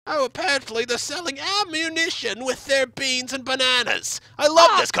Oh, apparently they're selling ammunition with their beans and bananas. I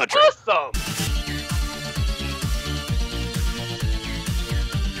love this country. Awesome!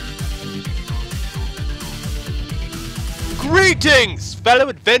 Greetings, fellow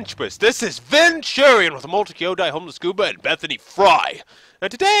adventurers. This is Venturian with ImmortalKyodai, HomelessGoomba, and Bethanyfrye.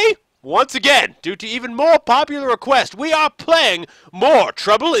 And today, once again, due to even more popular request, we are playing more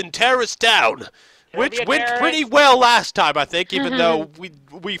Trouble in Terrorist Town. Which went pretty well last time, I think, even though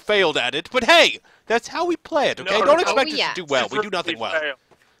we failed at it. But hey, that's how we play it, okay? Don't expect us to do well. We do nothing well.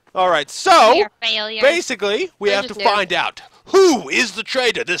 Alright, so, basically, we have to find out who is the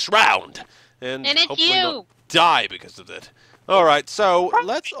traitor this round. And it's hopefully you! not die because of it. Alright, so,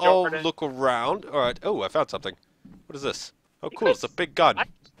 let's all look around. Alright, oh, I found something. What is this? Oh, cool, it's a big gun. I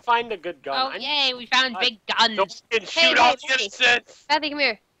find a good gun. Oh, yay, we found big guns. Don't shoot off the innocents! Bethy, come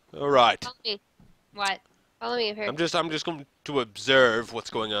here. Alright. Follow me. What? Follow me up here. I'm just going to observe what's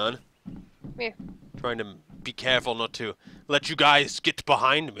going on. Come here. Trying to be careful not to let you guys get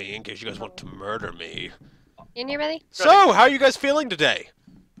behind me in case you guys want to murder me. In here, Bethy? So, how are you guys feeling today?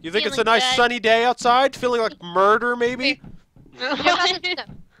 You think it's a Feeling nice good. sunny day outside? Feeling like murder, maybe? Jump out this window.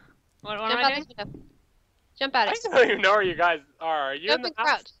 What Jump am I out doing? this window. Jump at I it. don't even know where you guys are. Are you Jump in the and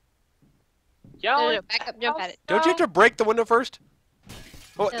house? crouch. Yeah. No, back up, jump at it. Don't you have to break the window first?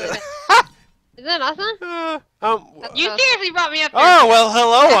 Oh, No, no. Is that awesome? You seriously brought me up here. oh, well,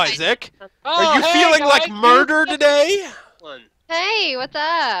 hello, Isaac. Are you hey, feeling like guys, murder today? Hey, what's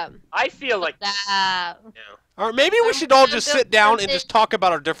up? I feel like That. Or maybe we should all just sit down and just talk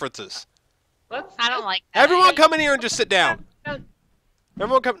about our differences. let's. I don't like that. Everyone come in here and just sit down.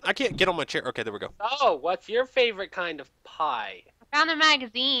 Everyone come. I can't get on my chair. Okay, there we go. Oh, what's your favorite kind of pie? I found a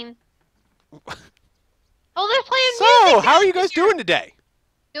magazine. Oh, they're playing So, music. how are you guys doing today?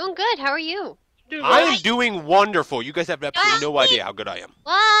 Doing good. How are you? Dude, I am doing wonderful. You guys have absolutely no idea how good I am.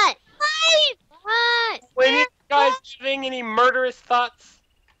 What? What? When you guys having any murderous thoughts?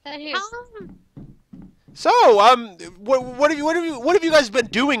 Sit here. So, what have you guys been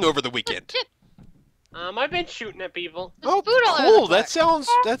doing over the weekend? I've been shooting at people. There's Oh, food all over the cool. floor.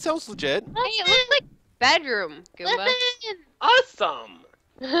 That sounds legit. Hey, it looks like bedroom, Goomba. Awesome.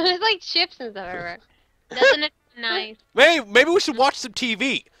 There's like chips and stuff everywhere. Doesn't it nice? Maybe we should watch some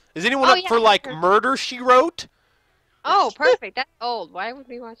TV. Is anyone Oh, up yeah, for like sure. Murder She Wrote? Oh, perfect. That's old. Why would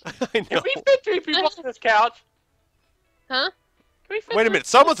we watch that? I know. Can we fit 3 people on this couch? Huh? Can we fit Wait a minute.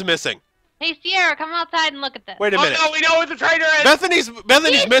 Someone's missing. Hey, Sierra, come outside and look at this. Wait a Oh minute. no, we know what the traitor is. Bethany's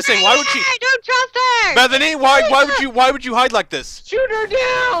missing. Why would she? I don't trust her. Bethany, why would you hide like this? Shoot her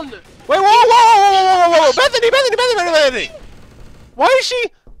down. Wait, whoa! Bethany! Why is she?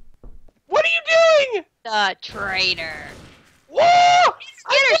 What are you doing? The traitor. Whoa!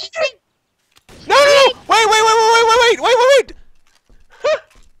 Get her. She's No! Wait!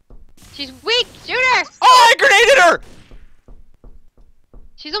 She's weak. Shoot her. Oh, I grenaded her!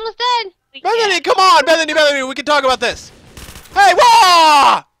 She's almost dead. Bethany, come on, Bethany, we can talk about this. Hey,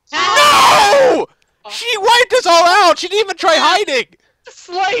 whoa! No! She wiped us all out. She didn't even try hiding.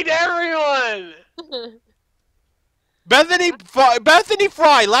 Slayed everyone.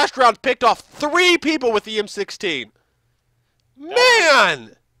 Bethanyfrye last round picked off 3 people with the M16.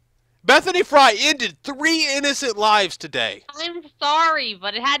 Man! Bethanyfrye ended 3 innocent lives today. I'm sorry,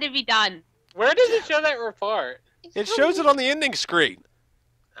 but it had to be done. Where does it show that report? It shows it on the ending screen.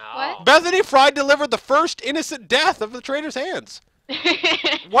 Oh. What? Bethanyfrye delivered the first innocent death of the traitor's hands.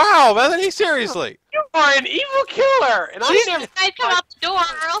 Wow, Bethany, seriously. You are an evil killer, and I She's- never. You guys come out the door,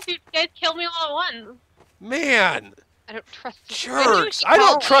 or else you guys kill me all at once. Man, I don't trust you. jerks. I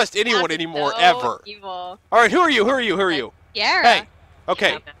don't trust anyone anymore, So ever. Evil. Alright, who are you? Yara. Hey,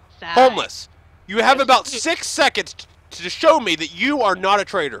 okay, Sad. homeless. You have about 6 seconds to show me that you are not a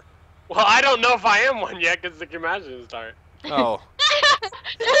traitor. Well, I don't know if I am one yet, because the Gmod didn't start. Oh.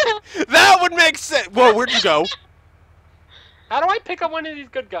 That would make sense. Whoa, where'd you go? How do I pick up one of these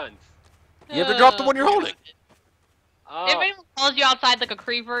good guns? You have to drop the one you're holding. Oh. If anyone calls you outside like a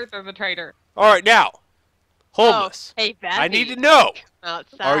creeper, they're the traitor. Alright, now. Homeless. Oh, hey, Bethany. I need to know.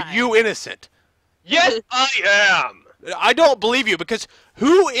 Outside. Are you innocent? Yes, I am. I don't believe you because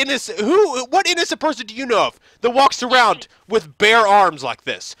what innocent person do you know of that walks around with bare arms like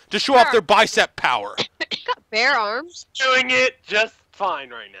this to show off their bicep power? He's got bare arms. Doing it just fine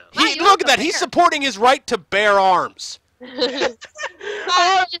right now. Look at that. He's supporting his right to bare arms.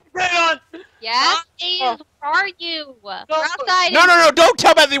 Oh, get on. Yeah? Guys, where are you? We're outside. No. Don't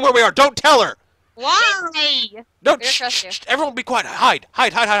tell Bethany where we are. Don't tell her. Why? No, gonna trust you. shh. Everyone be quiet. Hide.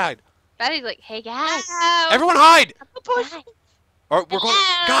 Betty's like, hey guys. Everyone hide. Guys. Or we're going.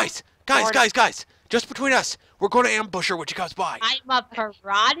 Hello? Guys. Just between us. We're going to ambush her when she comes by. I'm a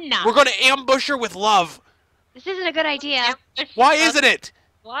piranha. We're going to ambush her with love. This isn't a good idea. Why isn't it?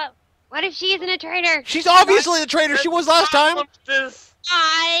 What? What if she isn't a traitor? She's obviously the traitor. She was last time. This.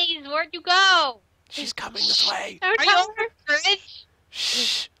 Guys, where'd you go? She's coming this way. Are you over the fridge?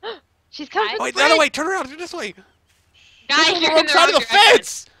 Shh. She's coming. Wait, the other way. Turn around. This way. Guys, This is the you're wrong in the side of wrong the direction.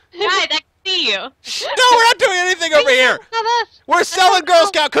 fence. Guys, I can see you. Shh, no, we're not doing anything over here. Not us. We're selling Girl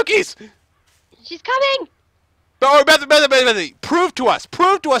Scout cookies. She's coming. Oh, Bethany, prove to us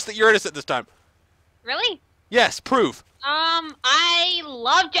that you're innocent this time. Really? Yes, prove. I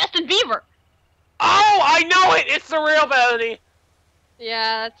love Justin Bieber. Oh, I know it. It's the real Bethany.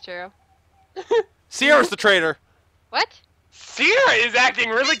 Yeah, that's true. Sierra's the traitor. What? Sierra is acting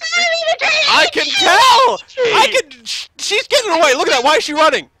really. I can tell. She's getting away. Look at that. Why is she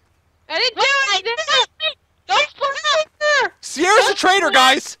running? I didn't do it. Don't play her. Sierra's the traitor,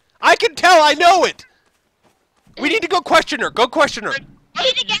 guys. I can tell. I know it. We need to go question her. Go question her.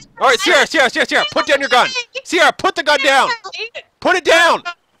 All right, Sierra. Put down your gun. Sierra, put the gun down. Put it down.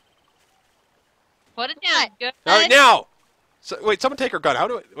 Put it down. Good. All right, now. So, wait, someone take her gun. How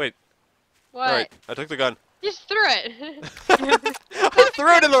do I... Wait. What? All right, I took the gun. Just threw it. I threw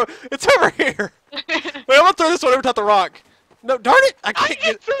it in the... It's over here. Wait, I'm going to throw this one over top the rock. No, darn it. I I can't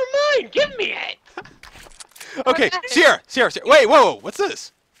can get... through mine. Give me it. Okay, Sierra. Wait, whoa. What's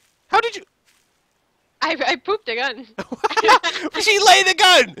this? How did you... I pooped a gun. She laid the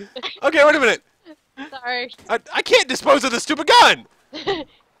gun. Okay, wait a minute. Sorry. I can't dispose of this stupid gun. It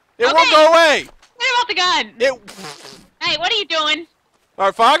won't Okay. go away. What about the gun? It... Hey, what are you doing? All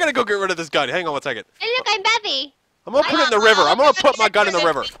right, fine. I'm gonna go get rid of this gun. Hang on one second. Hey, look, I'm Bevy. I'm gonna put it in the river. I'm gonna put my gun in the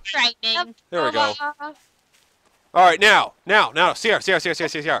river. Frightening. There we go. All right, now, Sierra.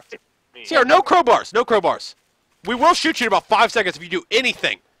 Sierra, no crowbars. We will shoot you in about 5 seconds if you do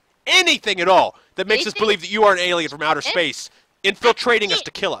anything at all that makes us Anything? believe that you are an alien from outer space, infiltrating us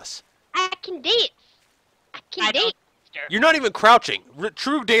to kill us. I can date. I can I date. don't. You're not even crouching.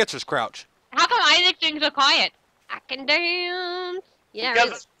 True dancers crouch. How come Isaac's being so quiet? I can dance. Yeah, Because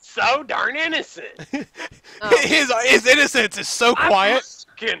right. it's so darn innocent. Oh. His innocence is so quiet.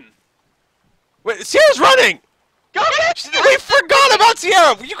 Fucking. Wait, Sierra's running. Go get We forgot about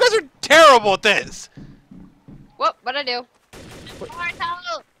Sierra. You guys are terrible at this. What'd I do?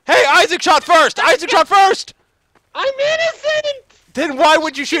 Hey, Isaac shot first. I'm innocent. Then why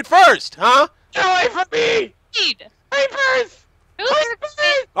would you shoot first, huh? Get away from me. Lead. My purse. Who's My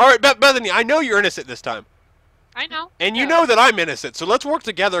purse. All right, Bethany, I know you're innocent this time. I know. And you know that I'm innocent, so let's work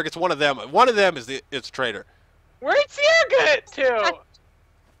together against one of them. One of them is the traitor. Where'd Sierra get to?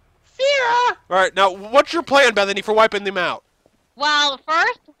 Sierra. All right, now what's your plan, Bethany, for wiping them out? Well,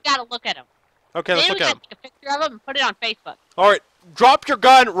 first, we gotta look at him. Okay, let's Then look we at gotta them. take a picture of him and put it on Facebook. All right, drop your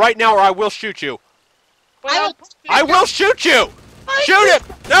gun right now, or I will shoot you. I will shoot you. Shoot him.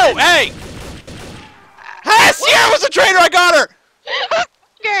 No, hey. Hey, Sierra was a traitor. I got her.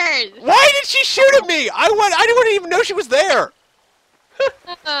 Girls. Why did she shoot at me? I didn't even know she was there.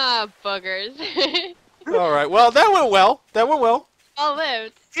 Ah, buggers. All right, well, that went well. All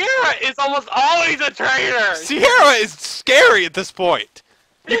lived. Sierra is almost always a traitor. Sierra is scary at this point.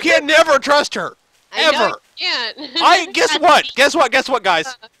 You can never trust her. I know Ever. you can't. Guess what,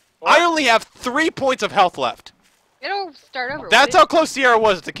 guys? I only have 3 points of health left. It'll start over. That's how close Sierra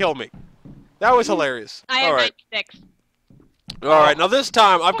was to kill me. That was hilarious. I have All right. 96. All right, now this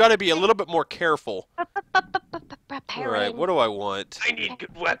time I've got to be a little bit more careful. All right, what do I want? I need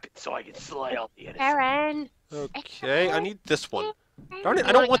good weapons so I can slay all the innocent. Aaron. Okay, I need this one. Darn it,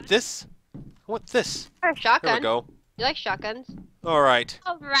 I don't want this. I want this. Or a There shotgun. we go. You like shotguns? All right.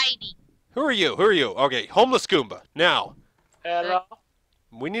 Alrighty. Who are you? Okay, HomelessGoomba. Now, Hello.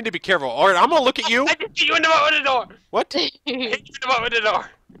 we need to be careful. All right, I'm going to look at you. I just hit you in the butt with the door. What? Hit you in the butt with the door.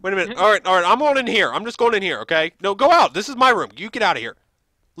 Wait a minute. All right, I'm going in here. I'm just going in here, okay? No, go out. This is my room. You get out of here.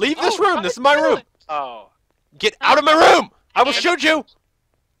 Leave this room. This is my room. Oh. Get out of my room. I will shoot you.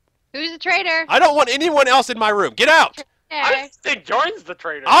 Who's the traitor? I don't want anyone else in my room. Get out. I think Jordan's the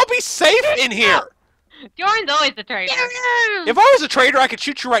traitor. I'll be safe in here. Jordan's always the traitor. If I was a traitor, I could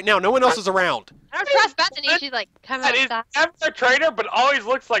shoot you right now. No one else is around. I don't trust Bethany. She's like, come That is outside. never a traitor, but always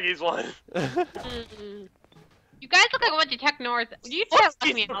looks like he's one. Mm-mm. You guys look like a bunch of tech north. You just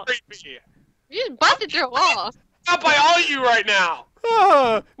He's left me out. creepy. You just busted through a wall. Not by all of you right now.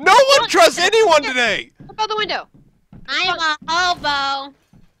 No one trusts anyone today. Look out the window. I'm a hobo.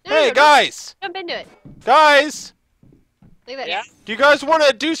 Hey, guys. Jump into it. Guys. Look at that. Yeah? Do you guys want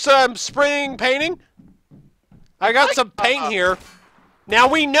to do some spring painting? I got some paint here. Now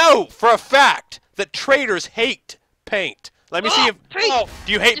we know for a fact that traitors hate paint. Let me see if... Oh,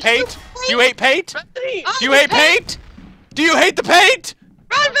 Do you hate paint? Do you hate paint? Bethany! Do you hate paint? Do you hate the paint?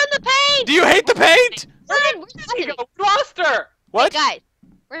 Run from the pain! Do you hate the paint? Run! Where's Bethany? We lost her! What? Hey, guys,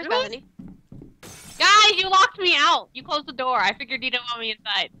 where's Bethany? Guys, you locked me out. You closed the door. I figured you didn't want me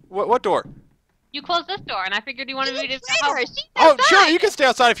inside. What door? You closed this door, and I figured you wanted me to Traitor! She's Oh, outside! sure, you can stay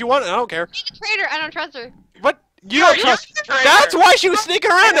outside if you want. I don't care. She's a traitor. I don't trust her. But you don't You're trust... a traitor. That's why she was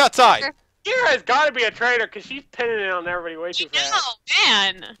sneaking around outside. Kira's gotta be a traitor because she's pinning it on everybody way too fast. No,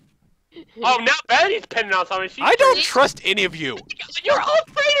 man. Oh, now Bethany's pinning on something. She's I don't trust any of you. You're all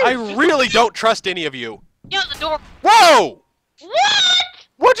traitors! I really don't trust any of you. Yo, the door. Whoa! What?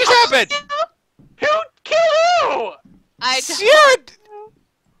 What just happened? Who killed who? I Sierra...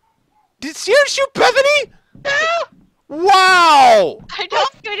 Did Sierra shoot Bethany? Yeah. Wow! I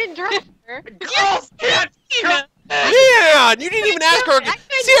didn't trust her. Girls can't trust. Man, you didn't even ask her.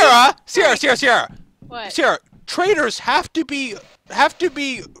 Sierra. What? Sierra, traitors have to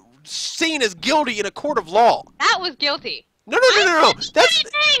be seen as guilty in a court of law. That was guilty. No. That's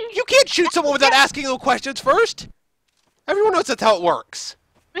you can't shoot someone without asking them questions first. Everyone knows that's how it works.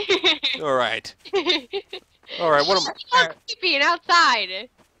 All right. What am She's creepy and outside.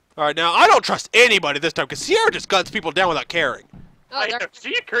 All right, now I don't trust anybody this time because Sierra just guns people down without caring. Oh, there.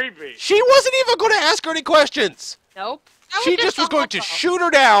 She's creepy. She wasn't even going to ask her any questions. Nope. She just was going to shoot her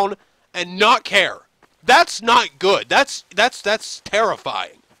down and not care. That's not good. That's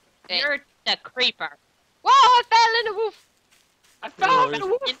terrifying. You're the creeper. Whoa! I fell in the woof. I found the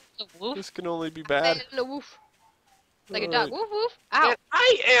wolf. It's the wolf. This can only be I fell bad. in the woof. Like a Alright. dog. Woof woof. Ow. And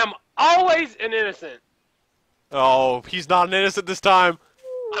I am always an innocent. Oh, he's not an innocent this time.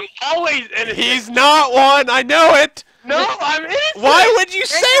 I'm always innocent. He's not one. I know it. No, I'm innocent. Why would you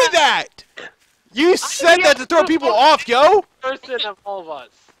say that? You said that to throw people off, yo. Person of all of us.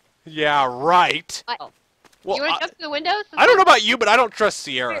 Yeah, right. What? Well, You want to jump through the windows? I don't know about you, but I don't trust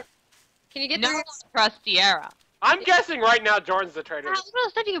Sierra. Can you get No through? one trusts Sierra. I'm guessing right now Jordan's the traitor. Look at all the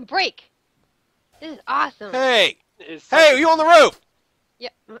stuff you can break. This is awesome. Hey, Is hey, you on the roof? Yeah,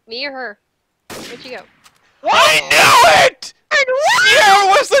 me or her? Where'd you go? I knew it! Sierra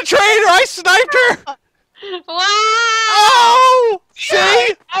was the traitor! I sniped her! Wow! Oh!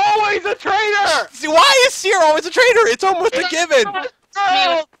 See? always a traitor. See, why is Sierra always a traitor? It's almost a given. Me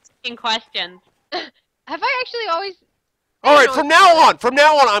was asking questions. Have I actually always? All right, from now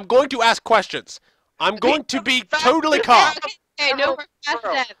on, I'm going to ask questions. I'm going to be totally calm. Okay, no more fast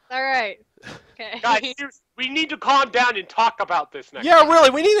steps. All right. Okay. Guys, we need to calm down and talk about this next. Yeah, really,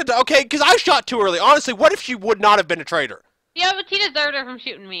 we needed to. Okay, because I shot too early. Honestly, what if she would not have been a traitor? Yeah, but he deserved her from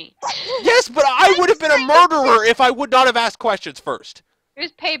shooting me. Yes, but I would have been a murderer if I would not have asked questions first.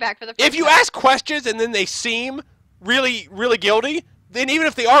 Here's payback for the. If you ask questions and then they seem really, really guilty, then even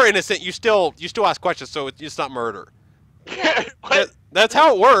if they are innocent, you still ask questions, so it's not murder. That's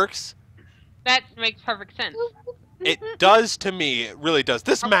how it works. That makes perfect sense. It does to me. It really does.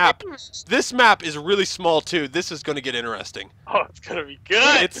 This map is really small too. This is going to get interesting. Oh, it's gonna be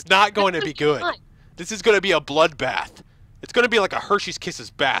good. It's not going to be good. This is going to be a bloodbath. It's going to be like a Hershey's Kisses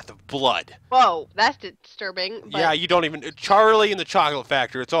bath of blood. Whoa, that's disturbing. But... Yeah, you don't even... Charlie and the Chocolate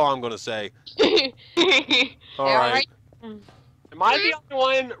Factory, that's all I'm going to say. All right. Am I the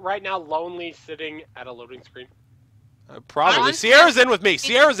only one right now lonely sitting at a loading screen? Probably. Sierra's in with me.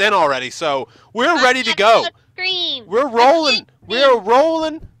 Sierra's in already, so we're ready to go. Screen. We're rolling. We're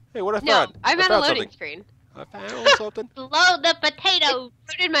rolling. Hey, what I No, found? I'm I at a found loading something. screen. I found something. Load the potatoes.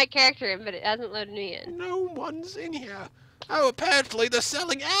 I loaded my character in, but it hasn't loaded me in. No one's in here. Oh, apparently they're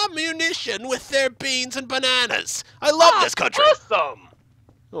selling ammunition with their beans and bananas. I love this country. Awesome.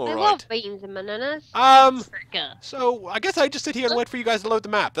 All I right. love beans and bananas. Africa. So I guess I just sit here and wait for you guys to load the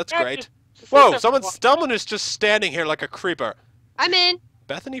map. That's Yeah, great. just Whoa, sit there. someone is just standing here like a creeper. I'm in.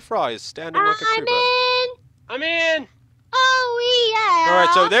 Bethanyfrye is standing like a I'm creeper. in. I'm in. Oh yeah. All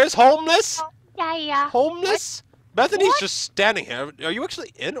right, so there's homeless. Yeah. Homeless. Bethany's just standing here. Are you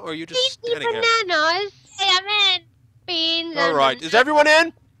actually in, or are you just Beans standing and here? bananas. Hey, I'm in. Beans. All and right, is everyone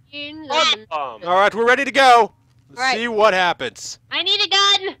in? beans and Awesome. All right, we're ready to go. Let's Right. see what happens. I need a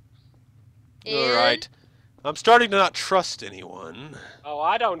gun. All right. I'm starting to not trust anyone. Oh,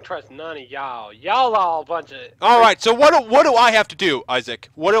 I don't trust none of y'all. Y'all all a bunch of. All right, so what do I have to do, Isaac?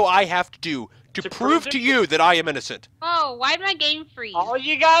 What do I have to do to To prove prove to it? you that I am innocent? Oh, why'd my game freeze? All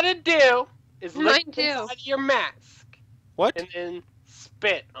you gotta do is Mine lick too. inside of your mask What? and then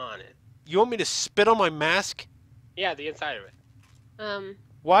spit on it. You want me to spit on my mask? Yeah, the inside of it.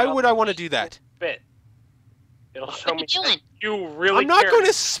 Why Well, would I want to do that? Spit. It'll show What me you doing? that you really I'm not care. going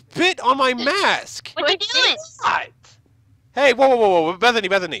to spit on my mask. What you doing? What? Hey, whoa.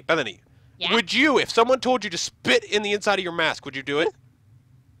 Bethany. Yeah. would you, if someone told you to spit in the inside of your mask, would you do it?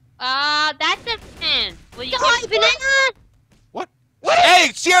 That depends. Will you Die, banana! What?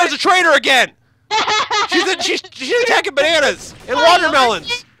 Hey, Sierra's a traitor again! She's attacking bananas and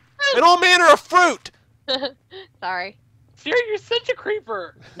watermelons and all manner of fruit. Sorry. Sierra, you're such a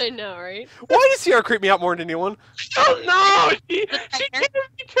creeper. I know, right? Why does Sierra creep me out more than anyone? Oh no! She can't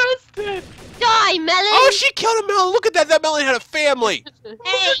be trusted. Die, melon! Oh, she killed a melon. Look at that. That melon had a family.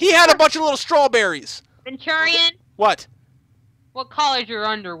 Hey, He had a bunch of little strawberries. Venturian, What? what color's your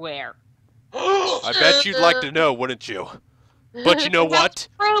underwear? I bet you'd like to know, wouldn't you? But you know what?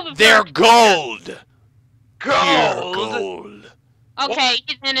 Prove it They're first. gold. Pure Gold. gold. Okay,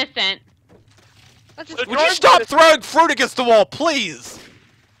 he's innocent. Would you stop throwing fruit against the wall, please?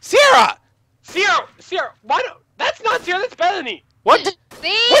 Sierra! Sierra, why don't? That's not Sierra. That's Bethany. What?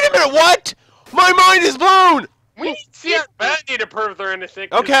 See? Wait a minute, what? My mind is blown! We need Sierra and Bethany to prove they're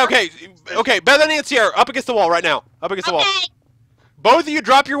innocent. 'cause Okay, Bethany and Sierra, up against the wall right now. Up against the wall. Okay. Both of you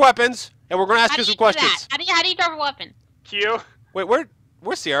drop your weapons, and we're going to ask How you do some you do that? questions. How do you drop a weapon? Q. Wait,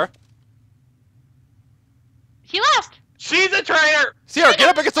 where's Sierra? She left. She's a traitor. Sierra, get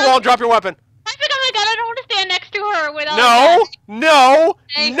up against the wall and drop your weapon. I think, oh my god, I don't want to stand next to her with all No, no,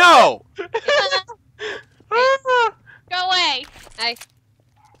 Hey. no. Go away. Hey.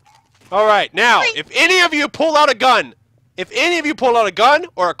 All right, now, if any of you pull out a gun,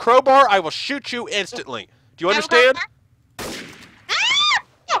 or a crowbar, I will shoot you instantly. Do you understand?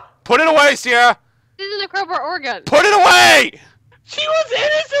 Put it away, Sierra. This is a crowbar organ. Put it away. She was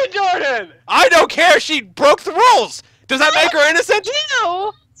innocent, Jordan. I don't care. She broke the rules. Does that make her innocent?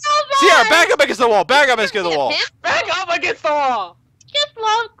 No! Sierra, back up against the wall. Back up against the wall. Back up against the wall. Just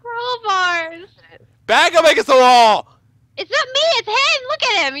love crowbars. Back up against the wall. It's not me, it's him! Look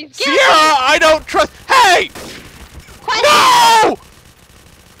at him! He's guilty! Sierra, I don't trust. Hey! No!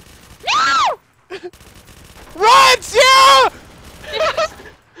 No! Run, Sierra!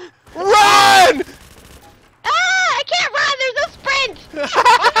 Run! Ah! I can't run! There's no sprint!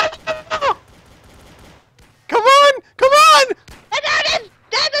 Come on! Come on!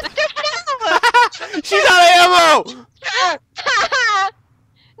 That's a stupid arrow! She's out of ammo!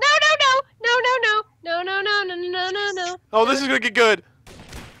 No. Oh, this is gonna get good.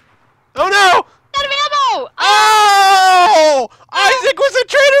 Oh no! Out of ammo! Oh! Isaac was a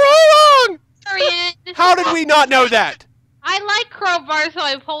traitor all along! Dorian, How did we not know that? I like crowbars, so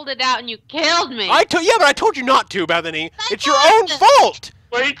I pulled it out and you killed me. Yeah, but I told you not to, Bethany. I It's your told own you. fault.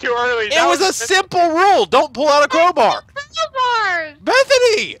 Way too early. It was a simple rule. Don't pull out a crowbar. Crowbars.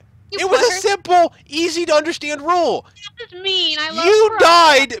 Bethany! You It was a fucker. simple, easy to understand rule. That was mean. I love You crowbars.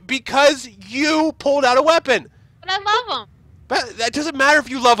 died because you pulled out a weapon. But I love them. That doesn't matter if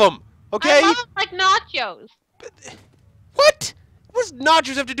you love them, okay? I love them like nachos. What? What does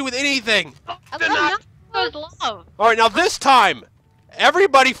nachos have to do with anything? I Did love not- Nachos love. All right, now this time,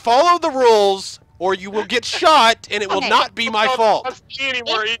 everybody follow the rules, or you will get shot, and it will Okay. not be my Don't fault. trust me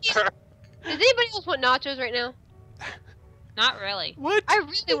anymore either. Does anybody else want nachos right now? Not really. What? I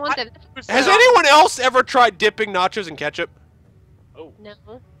really want them. Has anyone else ever tried dipping nachos in ketchup? No.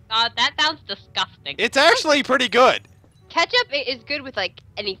 That sounds disgusting. It's actually pretty good. Ketchup is good with, like,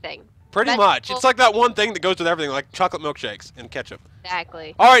 anything. Pretty Vegetable- much. It's like that one thing that goes with everything, like chocolate milkshakes and ketchup.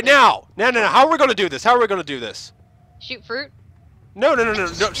 Exactly. All right, now. No. How are we going to do this? Shoot fruit? No.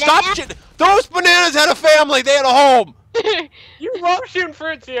 Stop. Those bananas had a family. They had a home. You love shooting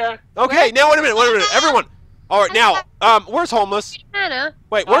fruits here. Okay, now wait a minute. Everyone. All right, now, where's Homeless? Hannah.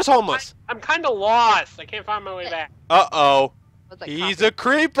 Wait, where's Homeless? I'm kind of lost. I can't find my way back. Uh-oh. Was like He's coffee. a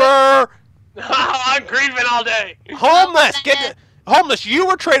creeper. I'm creeping all day. Homeless, Homeless, you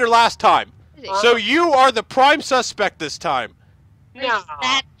were traitor last time. Is it? So you are the prime suspect this time. No,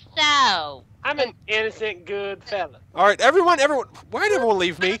 That's so. I'm an innocent, good fella. All right, everyone, why did everyone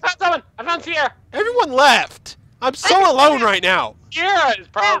leave me? I found someone. I found Sierra. Everyone left. I'm so alone right now. Sierra is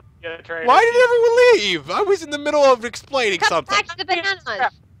probably a traitor. Why did everyone leave? I was in the middle of explaining Come something. back to the bananas.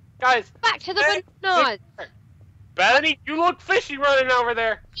 Guys, Back to the bananas. Bethany, you look fishy running over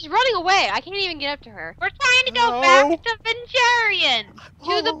there. She's running away. I can't even get up to her. We're trying to go No. back to Venturian.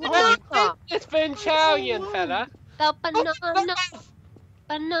 To the Oh, banana. It's Venturian, fella. The banana.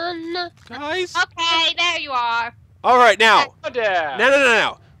 Banana. Guys. Okay, there you are. All right, now. Oh, damn.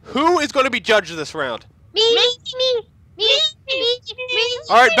 No. Who is going to be judge this round? Me.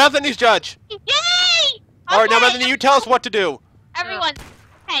 All right, Bethany's judge. Yay! All right, now Okay, Bethany, you tell us what to do. Everyone,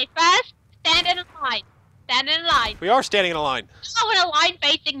 okay, first, stand in a line. Stand in a line. We are standing in a line. Oh, in a line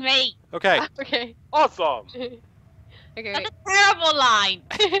facing me. Okay. Okay. Awesome. Okay. That's a terrible line.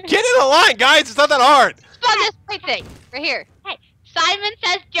 Get in a line, guys. It's not that hard. On this right thing. Right here. Simon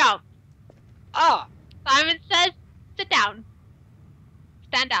says jump. Ah! Simon says, sit down.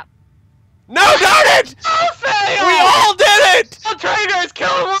 Stand up. No, darn it! Oh, fail! We all did it! The traitors, kill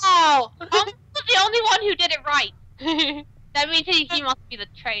them all! Holmes was the only one who did it right. That means he must be the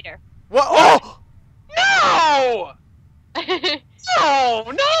traitor. What? Oh! No!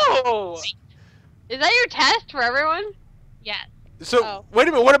 No! No! Is that your test for everyone? Yes. So, Oh. wait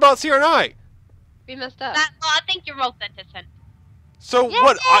a minute, what about Sierra and I? We messed up. Well, I think you're both innocent. So, Yay!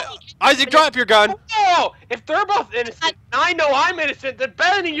 what? Isaac, drop your gun. No! If they're both innocent, and I know I'm innocent, then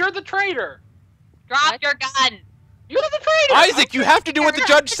Bethany, you're the traitor! Drop What? your gun. You're the traitor! Isaac, you have to do what the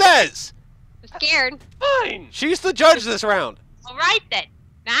judge says. I'm scared. Fine! She's the judge this round. All right then.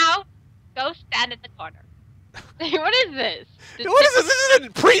 Now, go stand in the corner. What is this? What is this? This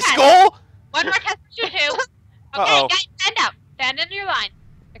isn't preschool. One more test for you two. Okay, Uh-oh. guys, stand up. Stand in your line.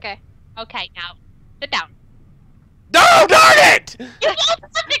 Okay. Okay, now sit down. No, darn it! You both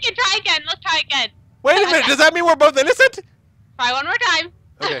suck and try again. Let's try again. Wait a minute, does that mean we're both innocent? Try one more time.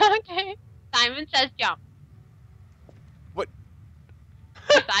 Okay. Okay. Simon says jump. What?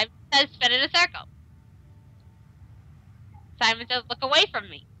 Simon says spin in a circle. Simon says look away from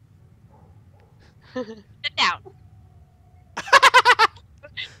me. Sit down.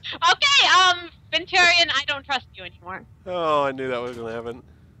 Okay, Venturian, I don't trust you anymore. Oh, I knew that was gonna happen.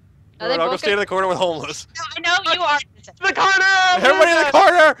 Are they Alright, I'll go both stand in the corner with homeless. No, I know you are innocent. The corner! Everybody in the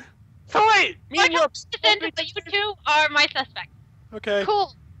corner! So wait, me You're and you not innocent, but you two are my suspects. Okay.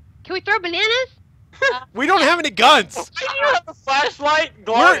 Cool. Can we throw bananas? We don't have any guns! Why do you have a flashlight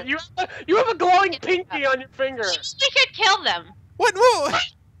glowing? You have a glowing pinky on your finger. Maybe we should kill them. What? Whoa.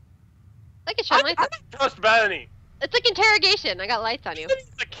 I can show I my. don't trust Bethany. It's like interrogation. I got lights on you. Are Bethany's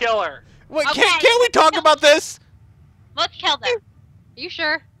the killer. Wait, Okay. can't we talk about this? Let's kill them. you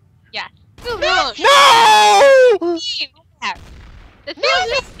sure? Yes. Move along. No! It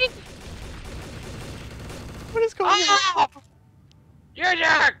feels What is going on? Oh! You're a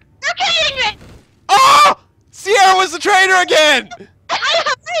jerk! You're kidding me! Oh! Sierra was the traitor again!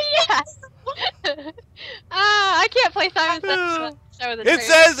 Yes. I can't play Simon Says. Show the It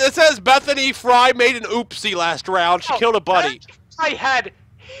says Bethanyfrye made an oopsie last round. She killed a buddy. I had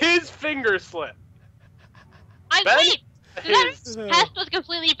his finger slip. I Ben? wait. That His. test was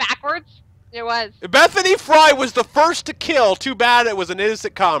completely backwards. It was. Bethanyfrye was the first to kill. Too bad it was an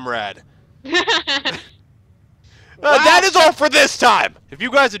innocent comrade. That is all for this time. If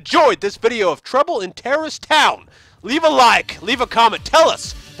you guys enjoyed this video of Trouble in Terrorist Town, leave a like, leave a comment, tell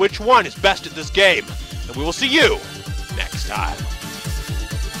us which one is best at this game, and we will see you next time.